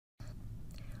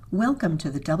Welcome to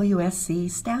the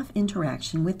WSC Staff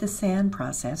Interaction with the SAN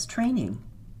Process training.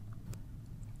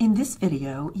 In this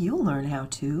video, you'll learn how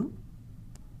to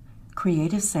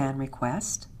create a SAN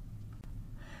request,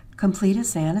 complete a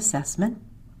SAN assessment,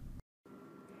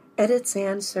 edit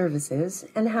SAN services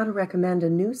and how to recommend a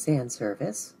new SAN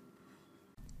service,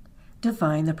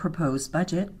 define the proposed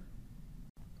budget,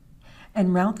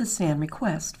 and route the SAN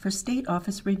request for State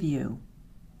Office review.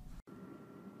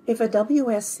 If a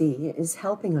WSC is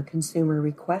helping a consumer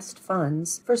request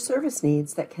funds for service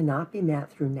needs that cannot be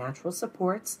met through natural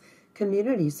supports,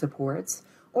 community supports,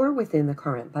 or within the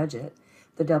current budget,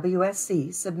 the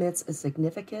WSC submits a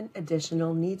significant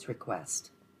additional needs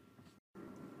request.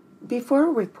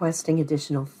 Before requesting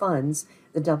additional funds,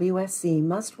 the WSC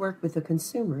must work with the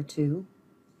consumer to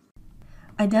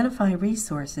identify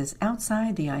resources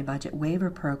outside the iBudget waiver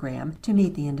program to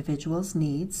meet the individual's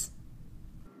needs,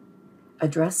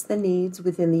 address the needs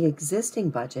within the existing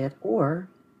budget, or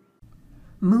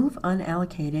move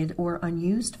unallocated or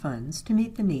unused funds to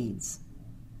meet the needs.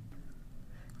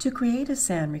 To create a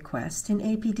SAN request in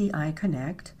APDI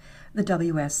Connect, the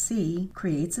WSC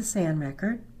creates a SAN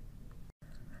record,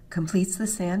 completes the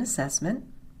SAN assessment,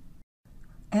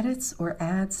 edits or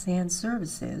adds SAN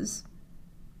services,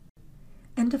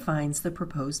 and defines the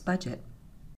proposed budget.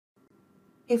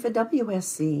 If a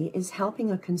WSC is helping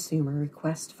a consumer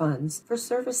request funds for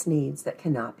service needs that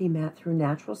cannot be met through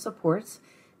natural supports,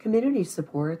 community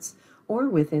supports, or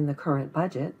within the current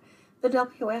budget, the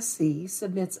WSC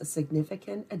submits a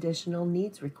significant additional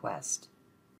needs request.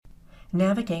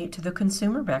 Navigate to the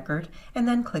Consumer Record and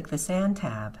then click the SAN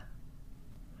tab.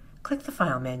 Click the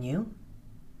File menu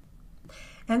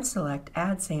and select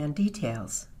Add SAN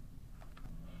Details.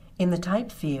 In the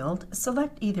Type field,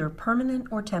 select either Permanent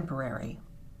or Temporary.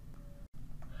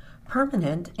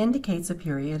 Permanent indicates a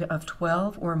period of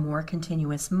 12 or more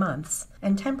continuous months,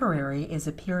 and temporary is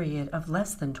a period of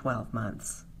less than 12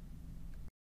 months.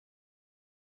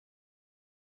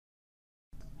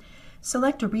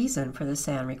 Select a reason for the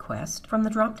SAN request from the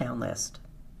drop-down list.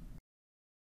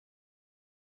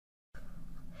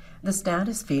 The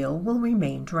status field will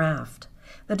remain draft.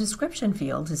 The description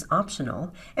field is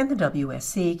optional, and the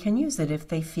WSC can use it if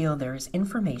they feel there is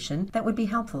information that would be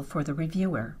helpful for the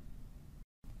reviewer.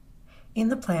 In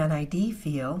the Plan ID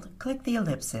field, click the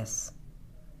ellipsis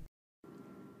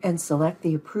and select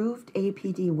the approved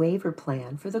APD waiver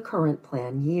plan for the current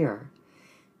plan year.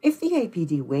 If the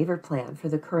APD waiver plan for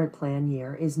the current plan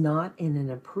year is not in an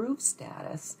approved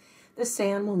status, the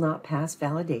SAN will not pass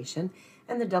validation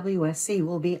and the WSC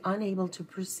will be unable to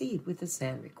proceed with the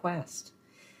SAN request.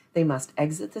 They must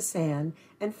exit the SAN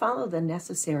and follow the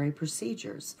necessary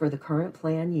procedures for the current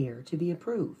plan year to be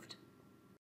approved.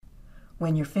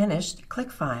 When you're finished,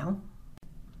 click File,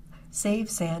 Save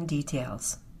SAN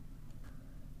Details.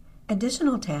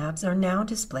 Additional tabs are now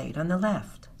displayed on the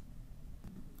left.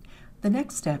 The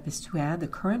next step is to add the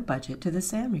current budget to the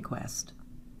SAN request.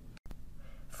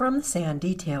 From the SAN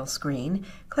Details screen,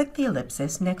 click the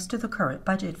ellipsis next to the Current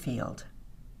Budget field.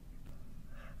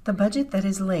 The budget that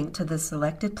is linked to the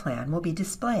selected plan will be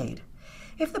displayed.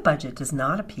 If the budget does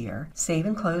not appear, save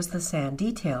and close the SAN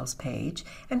Details page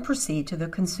and proceed to the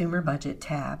Consumer Budget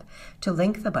tab to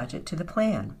link the budget to the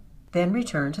plan. Then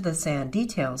return to the SAN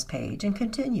Details page and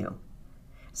continue.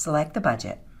 Select the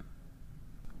budget.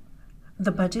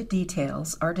 The budget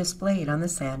details are displayed on the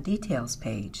SAN Details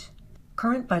page.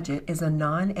 Current budget is a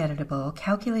non-editable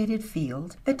calculated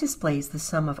field that displays the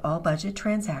sum of all budget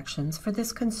transactions for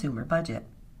this consumer budget.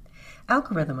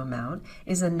 Algorithm amount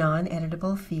is a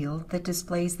non-editable field that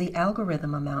displays the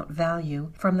algorithm amount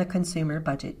value from the Consumer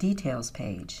Budget Details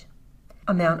page.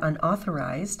 Amount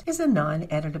unauthorized is a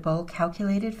non-editable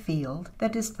calculated field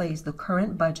that displays the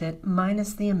current budget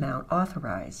minus the amount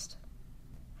authorized.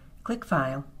 Click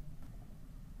File,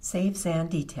 Save SAN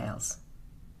Details.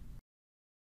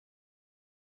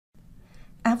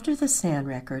 After the SAN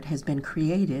record has been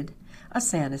created, a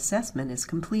SAN assessment is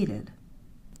completed.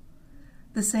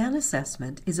 The SAN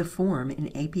assessment is a form in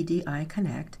APDI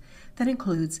Connect that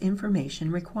includes information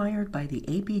required by the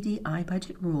APDI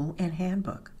Budget Rule and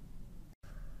Handbook.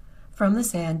 From the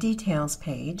SAN Details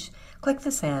page, click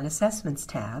the SAN Assessments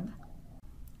tab,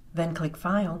 then click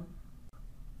File,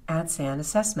 Add SAN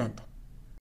Assessment.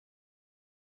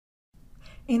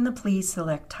 In the Please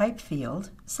Select Type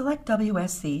field, select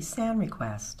WSC SAN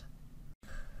Request.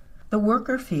 The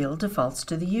Worker field defaults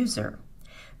to the user.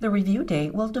 The review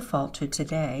date will default to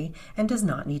today and does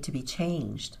not need to be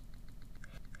changed.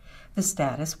 The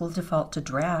status will default to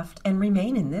draft and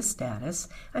remain in this status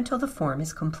until the form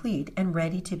is complete and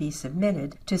ready to be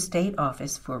submitted to State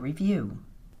Office for review.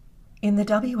 In the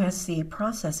WSC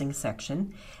Processing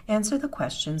section, answer the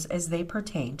questions as they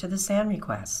pertain to the SAN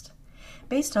request.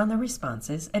 Based on the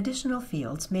responses, additional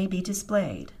fields may be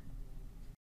displayed.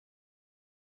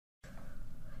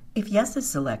 If yes is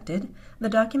selected, the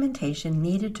documentation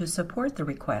needed to support the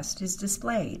request is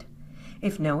displayed.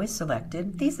 If no is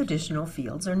selected, these additional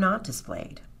fields are not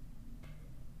displayed.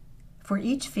 For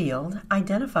each field,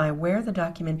 identify where the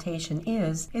documentation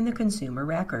is in the consumer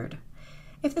record.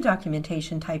 If the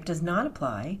documentation type does not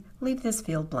apply, leave this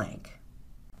field blank.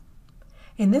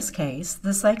 In this case,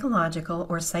 the psychological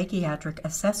or psychiatric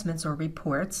assessments or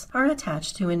reports are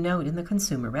attached to a note in the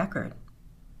consumer record.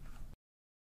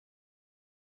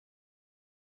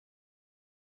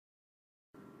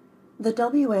 The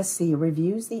WSC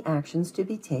reviews the actions to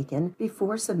be taken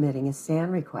before submitting a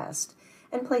SAN request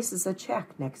and places a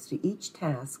check next to each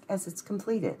task as it's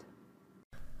completed.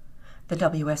 The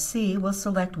WSC will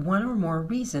select one or more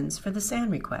reasons for the SAN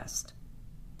request.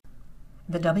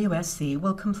 The WSC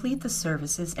will complete the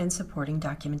Services and Supporting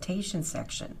Documentation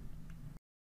section.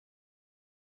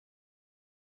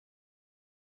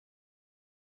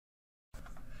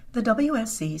 The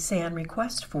WSC SAN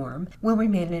request form will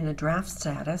remain in a draft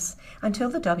status until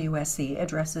the WSC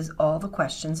addresses all the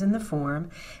questions in the form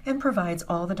and provides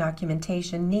all the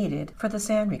documentation needed for the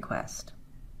SAN request.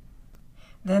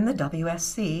 Then the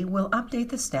WSC will update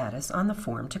the status on the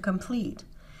form to complete.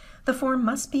 The form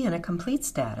must be in a complete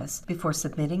status before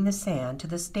submitting the SAN to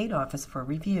the State Office for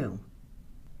review.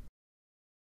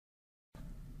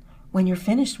 When you're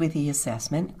finished with the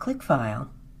assessment, click File.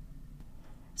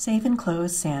 Save and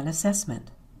close SAN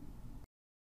assessment.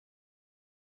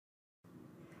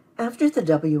 After the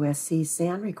WSC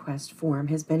SAN request form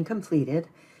has been completed,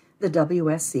 the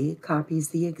WSC copies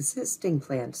the existing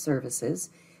planned services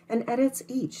and edits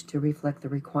each to reflect the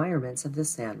requirements of the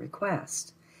SAN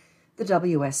request. The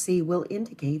WSC will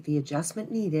indicate the adjustment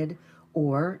needed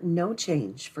or no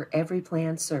change for every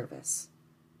planned service.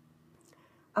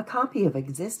 A copy of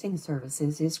existing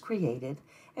services is created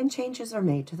and changes are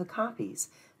made to the copies,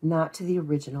 not to the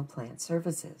original planned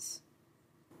services.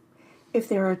 If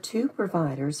there are two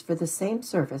providers for the same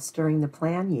service during the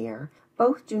plan year,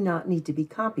 both do not need to be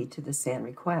copied to the SAN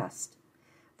request.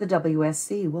 The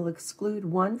WSC will exclude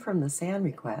one from the SAN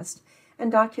request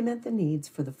and document the needs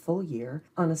for the full year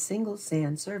on a single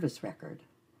SAN service record.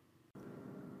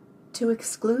 To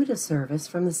exclude a service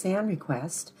from the SAN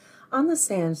request, on the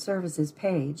SAN Services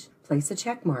page, place a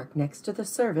check mark next to the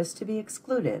service to be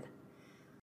excluded.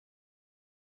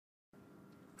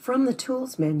 From the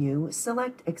Tools menu,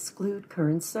 select Exclude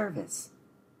Current Service.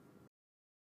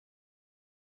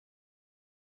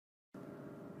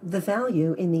 The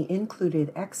value in the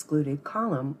Included/Excluded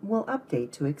column will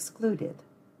update to Excluded.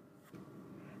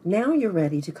 Now you're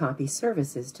ready to copy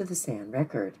services to the SAN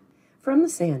record. From the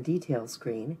SAN Details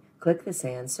screen, click the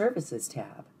SAN Services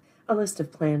tab. A list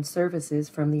of planned services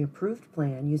from the approved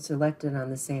plan you selected on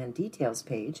the SAN Details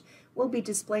page will be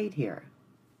displayed here.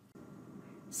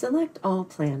 Select all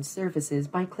planned services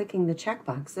by clicking the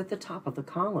checkbox at the top of the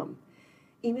column.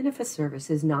 Even if a service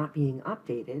is not being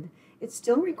updated, it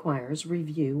still requires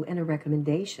review and a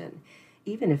recommendation,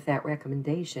 even if that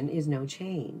recommendation is no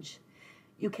change.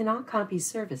 You cannot copy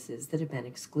services that have been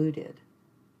excluded.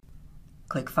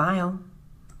 Click File.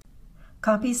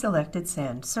 Copy selected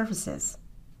SAN services.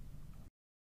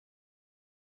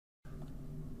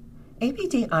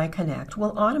 APDI Connect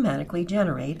will automatically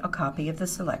generate a copy of the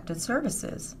selected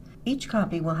services. Each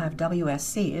copy will have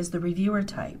WSC as the reviewer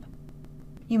type.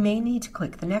 You may need to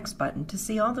click the Next button to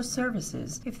see all the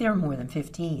services if there are more than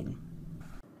 15.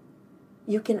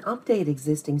 You can update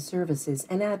existing services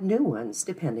and add new ones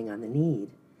depending on the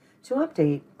need. To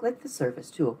update, click the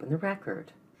service to open the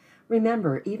record.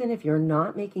 Remember, even if you're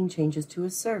not making changes to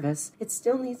a service, it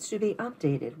still needs to be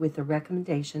updated with the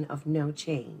recommendation of no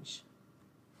change.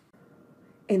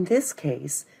 In this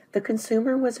case, the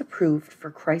consumer was approved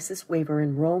for crisis waiver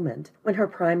enrollment when her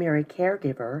primary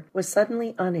caregiver was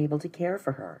suddenly unable to care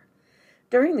for her.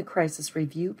 During the crisis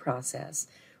review process,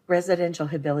 residential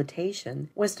habilitation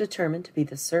was determined to be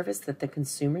the service that the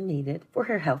consumer needed for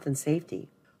her health and safety.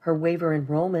 Her waiver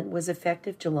enrollment was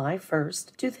effective July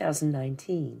 1st,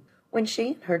 2019. When she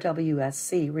and her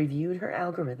WSC reviewed her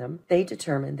algorithm, they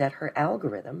determined that her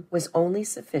algorithm was only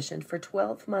sufficient for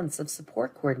 12 months of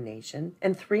support coordination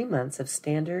and 3 months of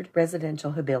standard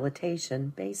residential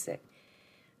habilitation basic.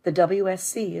 The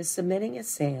WSC is submitting a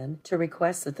SAN to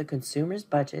request that the consumer's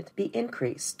budget be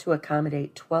increased to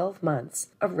accommodate 12 months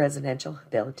of residential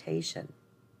habilitation.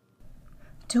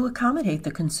 To accommodate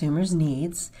the consumer's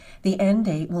needs, the end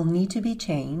date will need to be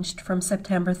changed from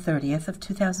September 30th of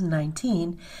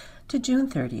 2019 to June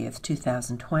 30th,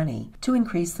 2020 to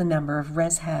increase the number of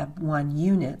ResHab 1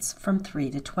 units from 3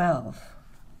 to 12.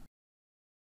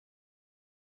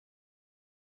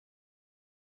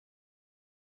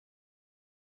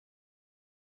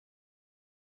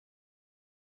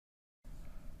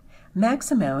 Max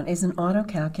amount is an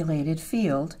auto-calculated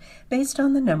field based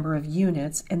on the number of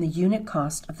units and the unit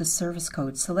cost of the service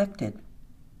code selected.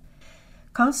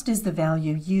 Cost is the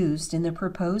value used in the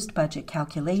proposed budget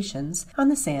calculations on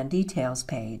the SAN details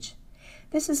page.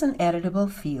 This is an editable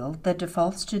field that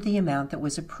defaults to the amount that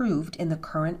was approved in the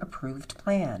current approved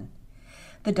plan.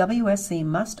 The WSC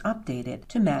must update it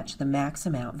to match the max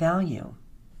amount value.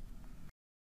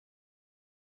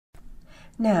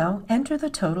 Now, enter the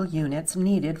total units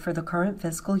needed for the current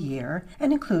fiscal year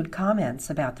and include comments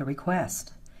about the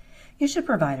request. You should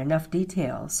provide enough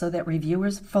detail so that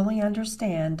reviewers fully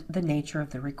understand the nature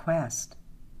of the request.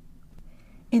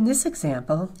 In this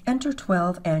example, enter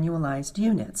 12 annualized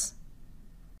units.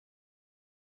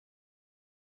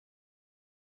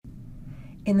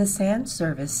 In the SAN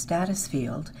Service Status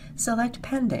field, select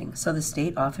Pending so the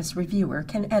State Office reviewer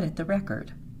can edit the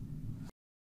record.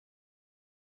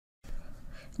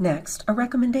 Next, a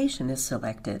recommendation is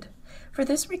selected. For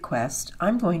this request,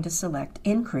 I'm going to select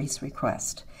Increase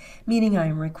Request, meaning I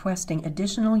am requesting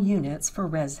additional units for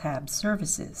ResHab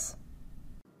services.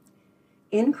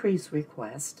 Increase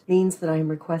Request means that I am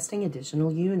requesting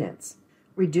additional units.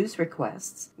 Reduce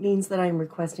Requests means that I am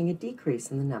requesting a decrease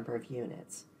in the number of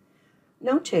units.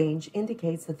 No change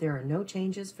indicates that there are no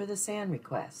changes for the SAN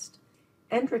request.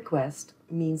 End Request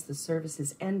means the service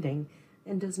is ending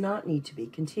and does not need to be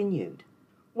continued.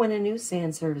 When a new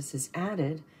SAN service is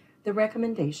added, the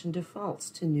recommendation defaults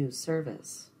to New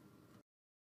Service.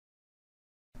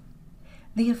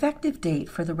 The effective date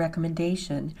for the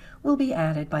recommendation will be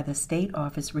added by the State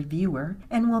Office reviewer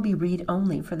and will be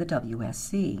read-only for the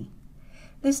WSC.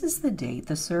 This is the date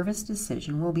the service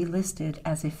decision will be listed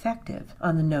as effective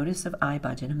on the Notice of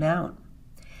iBudget Amount.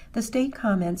 The State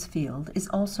Comments field is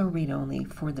also read-only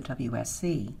for the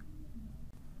WSC.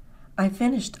 I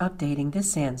finished updating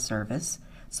this SAN service,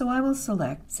 so I will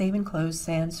select Save and Close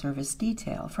SAN Service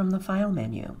Detail from the File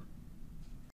menu.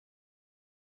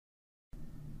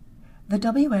 The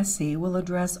WSC will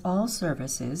address all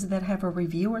services that have a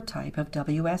reviewer type of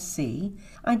WSC,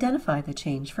 identify the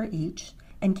change for each,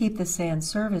 and keep the SAN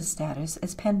service status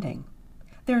as pending.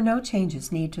 There are no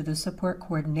changes needed to the Support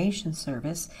Coordination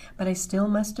Service, but I still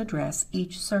must address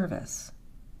each service.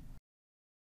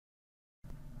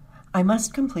 I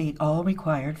must complete all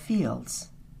required fields.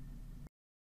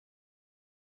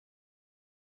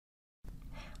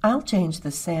 I'll change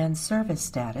the SAN service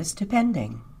status to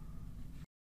pending.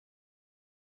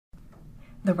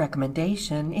 The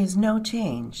recommendation is no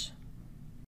change.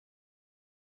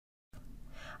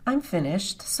 I'm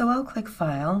finished, so I'll click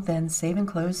File, then Save and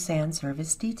Close SAN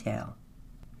Service Detail.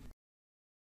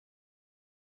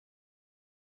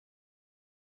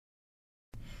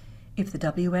 If the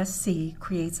WSC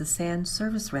creates a SAN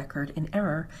service record in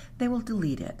error, they will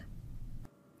delete it.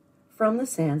 From the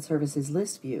SAN Services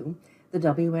List view, the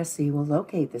WSC will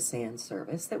locate the SAN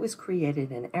service that was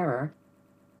created in error,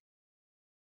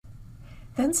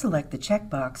 then select the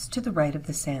checkbox to the right of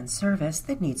the SAN service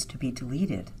that needs to be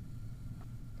deleted.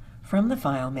 From the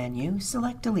File menu,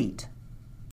 select Delete.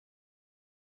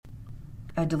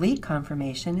 A delete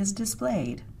confirmation is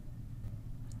displayed.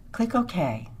 Click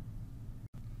OK.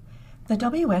 The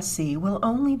WSC will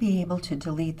only be able to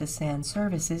delete the SAN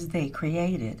services they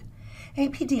created.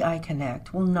 APDI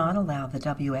Connect will not allow the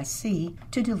WSC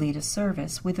to delete a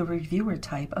service with a reviewer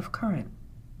type of current.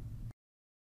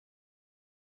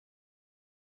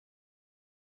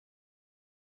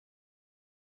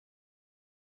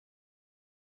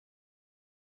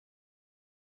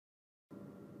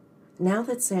 Now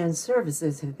that SAN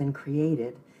services have been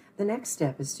created, the next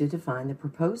step is to define the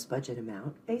proposed budget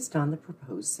amount based on the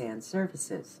proposed SAN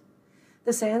services.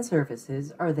 The SAN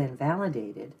services are then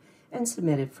validated and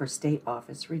submitted for State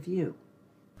Office review.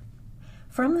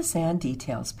 From the SAN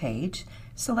Details page,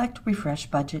 select Refresh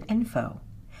Budget Info.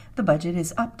 The budget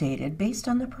is updated based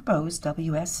on the proposed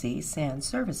WSC SAN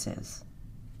services.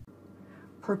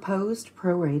 Proposed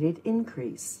prorated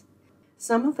increase.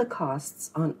 Sum of the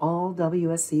costs on all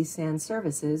WSC SAN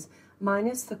services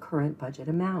minus the current budget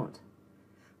amount.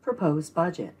 Proposed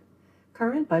budget.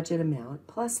 Current budget amount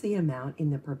plus the amount in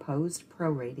the proposed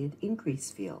prorated increase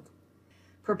field.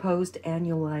 Proposed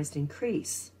annualized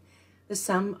increase. The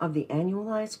sum of the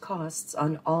annualized costs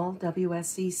on all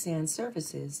WSC SAN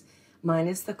services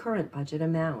minus the current budget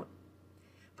amount.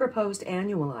 Proposed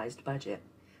annualized budget.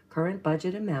 Current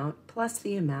budget amount plus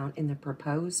the amount in the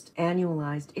proposed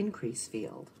annualized increase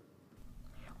field.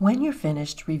 When you're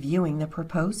finished reviewing the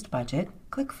proposed budget,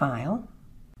 click File,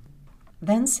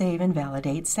 then Save and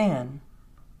Validate SAN.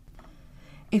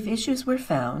 If issues were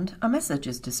found, a message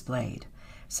is displayed.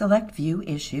 Select View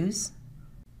Issues,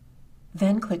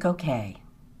 then click OK.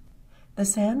 The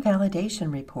SAN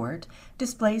Validation Report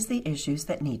displays the issues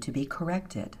that need to be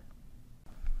corrected.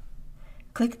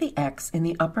 Click the X in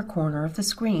the upper corner of the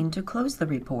screen to close the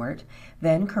report,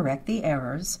 then correct the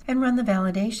errors and run the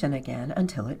validation again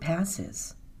until it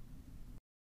passes.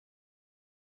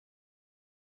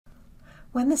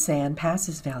 When the SAN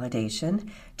passes validation,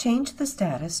 change the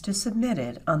status to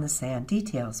Submitted on the SAN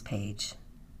Details page.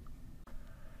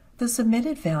 The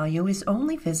submitted value is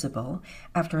only visible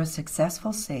after a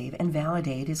successful save and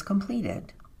validate is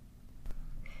completed.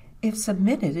 If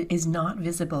Submitted is not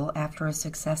visible after a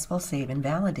successful save and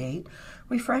validate,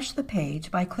 refresh the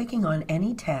page by clicking on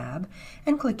any tab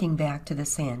and clicking back to the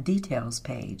SAN Details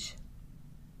page.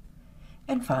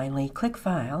 And finally, click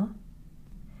File,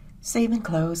 Save and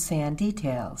close SAN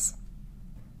Details.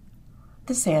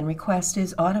 The SAN request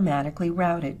is automatically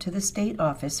routed to the State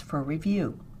Office for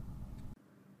review.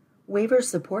 Waiver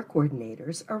support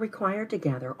coordinators are required to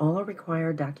gather all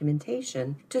required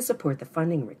documentation to support the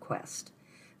funding request.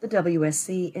 The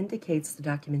WSC indicates the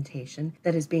documentation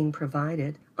that is being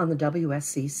provided on the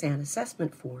WSC SAN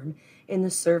assessment form in the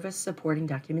Service Supporting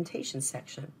Documentation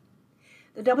section.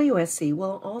 The WSC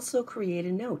will also create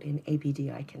a note in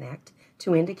APDI Connect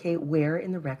to indicate where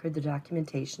in the record the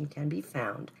documentation can be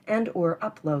found and/or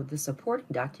upload the supporting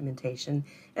documentation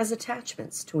as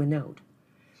attachments to a note.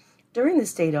 During the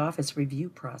State Office review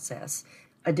process,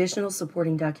 additional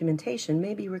supporting documentation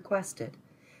may be requested.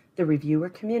 The reviewer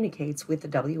communicates with the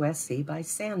WSC by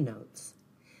SAN notes.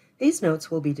 These notes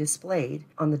will be displayed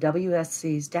on the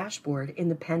WSC's dashboard in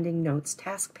the Pending Notes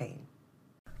task pane.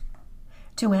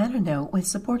 To add a note with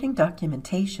supporting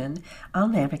documentation, I'll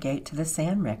navigate to the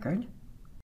SAN record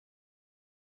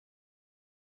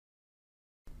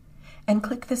and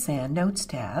click the SAN Notes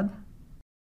tab.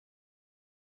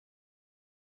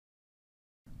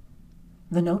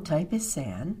 The note type is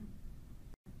SAN.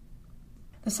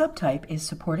 The subtype is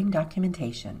Supporting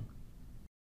Documentation.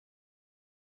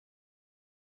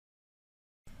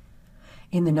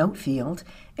 In the Note field,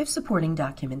 if supporting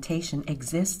documentation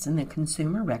exists in the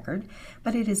consumer record,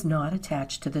 but it is not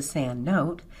attached to the SAN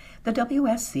note, the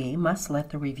WSC must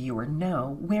let the reviewer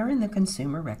know where in the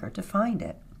consumer record to find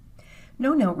it.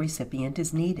 No note recipient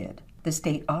is needed. The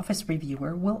State Office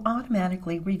reviewer will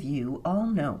automatically review all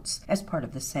notes as part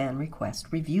of the SAN request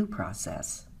review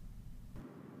process.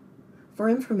 For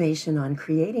information on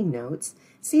creating notes,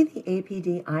 see the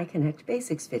APDI Connect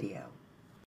Basics video.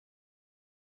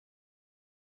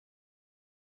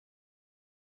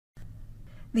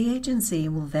 The agency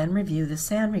will then review the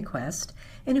SAN request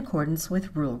in accordance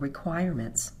with rule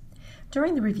requirements.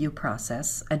 During the review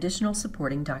process, additional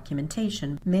supporting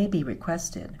documentation may be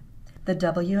requested. The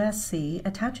WSC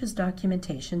attaches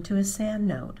documentation to a SAN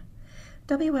note.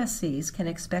 WSCs can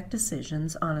expect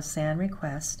decisions on a SAN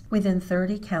request within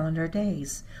 30 calendar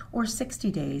days, or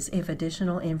 60 days if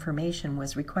additional information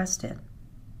was requested.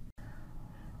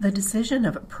 The decision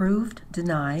of approved,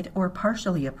 denied, or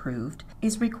partially approved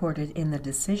is recorded in the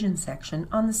Decision section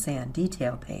on the SAN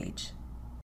Detail page.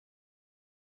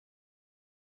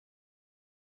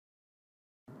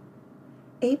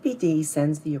 APD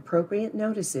sends the appropriate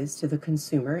notices to the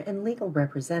consumer and legal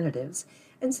representatives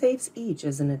and saves each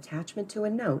as an attachment to a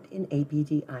note in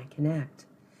APDI Connect.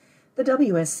 The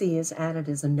WSC is added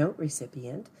as a note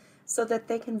recipient so that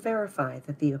they can verify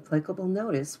that the applicable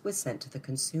notice was sent to the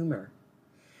consumer.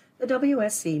 The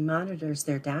WSC monitors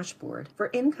their dashboard for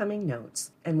incoming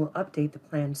notes and will update the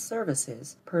planned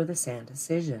services per the SAN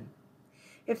decision.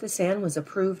 If the SAN was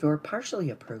approved or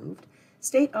partially approved,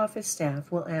 State Office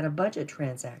staff will add a budget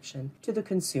transaction to the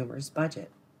consumer's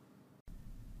budget.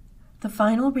 The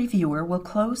final reviewer will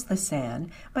close the SAN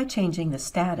by changing the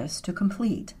status to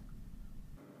complete.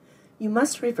 You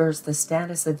must reverse the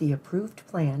status of the approved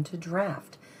plan to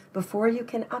draft before you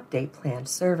can update planned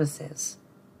services.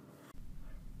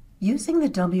 Using the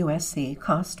WSC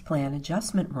Cost Plan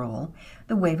Adjustment Rule,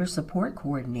 the Waiver Support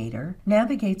Coordinator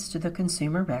navigates to the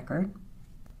consumer record,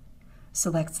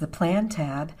 selects the Plan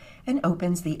tab, and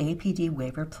opens the APD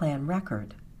Waiver Plan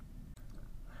record.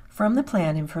 From the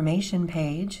Plan Information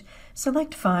page,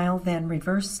 select File, then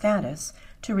Reverse Status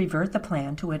to revert the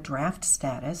plan to a draft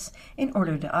status in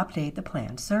order to update the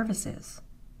planned services.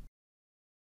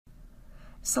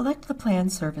 Select the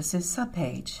Planned Services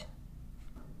subpage.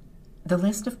 The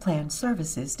list of planned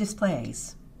services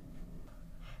displays.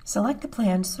 Select the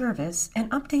planned service and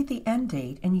update the end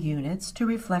date and units to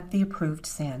reflect the approved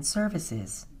SAN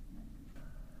services.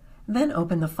 Then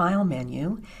open the File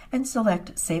menu and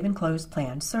select Save and Close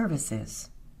Planned Services.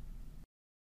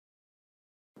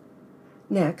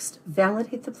 Next,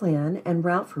 validate the plan and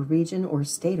route for region or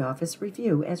state office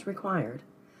review as required.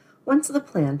 Once the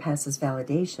plan passes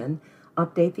validation,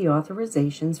 update the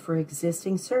authorizations for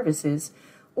existing services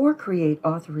or create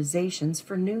authorizations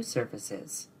for new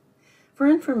services. For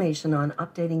information on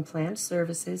updating planned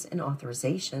services and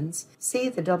authorizations, see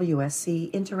the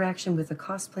WSC Interaction with the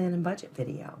Cost Plan and Budget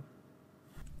video.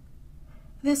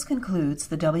 This concludes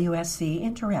the WSC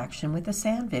Interaction with the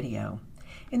SAN video.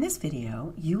 In this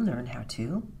video, you learn how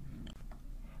to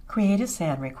create a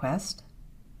SAN request,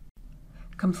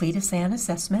 complete a SAN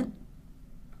assessment,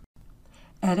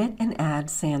 edit and add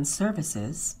SAN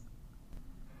services,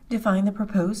 define the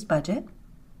proposed budget,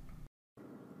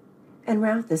 and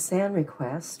route the SAN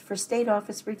request for state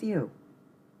office review.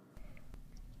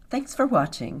 Thanks for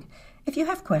watching. If you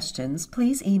have questions,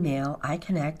 please email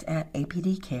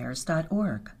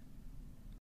iconnect@apdcares.org.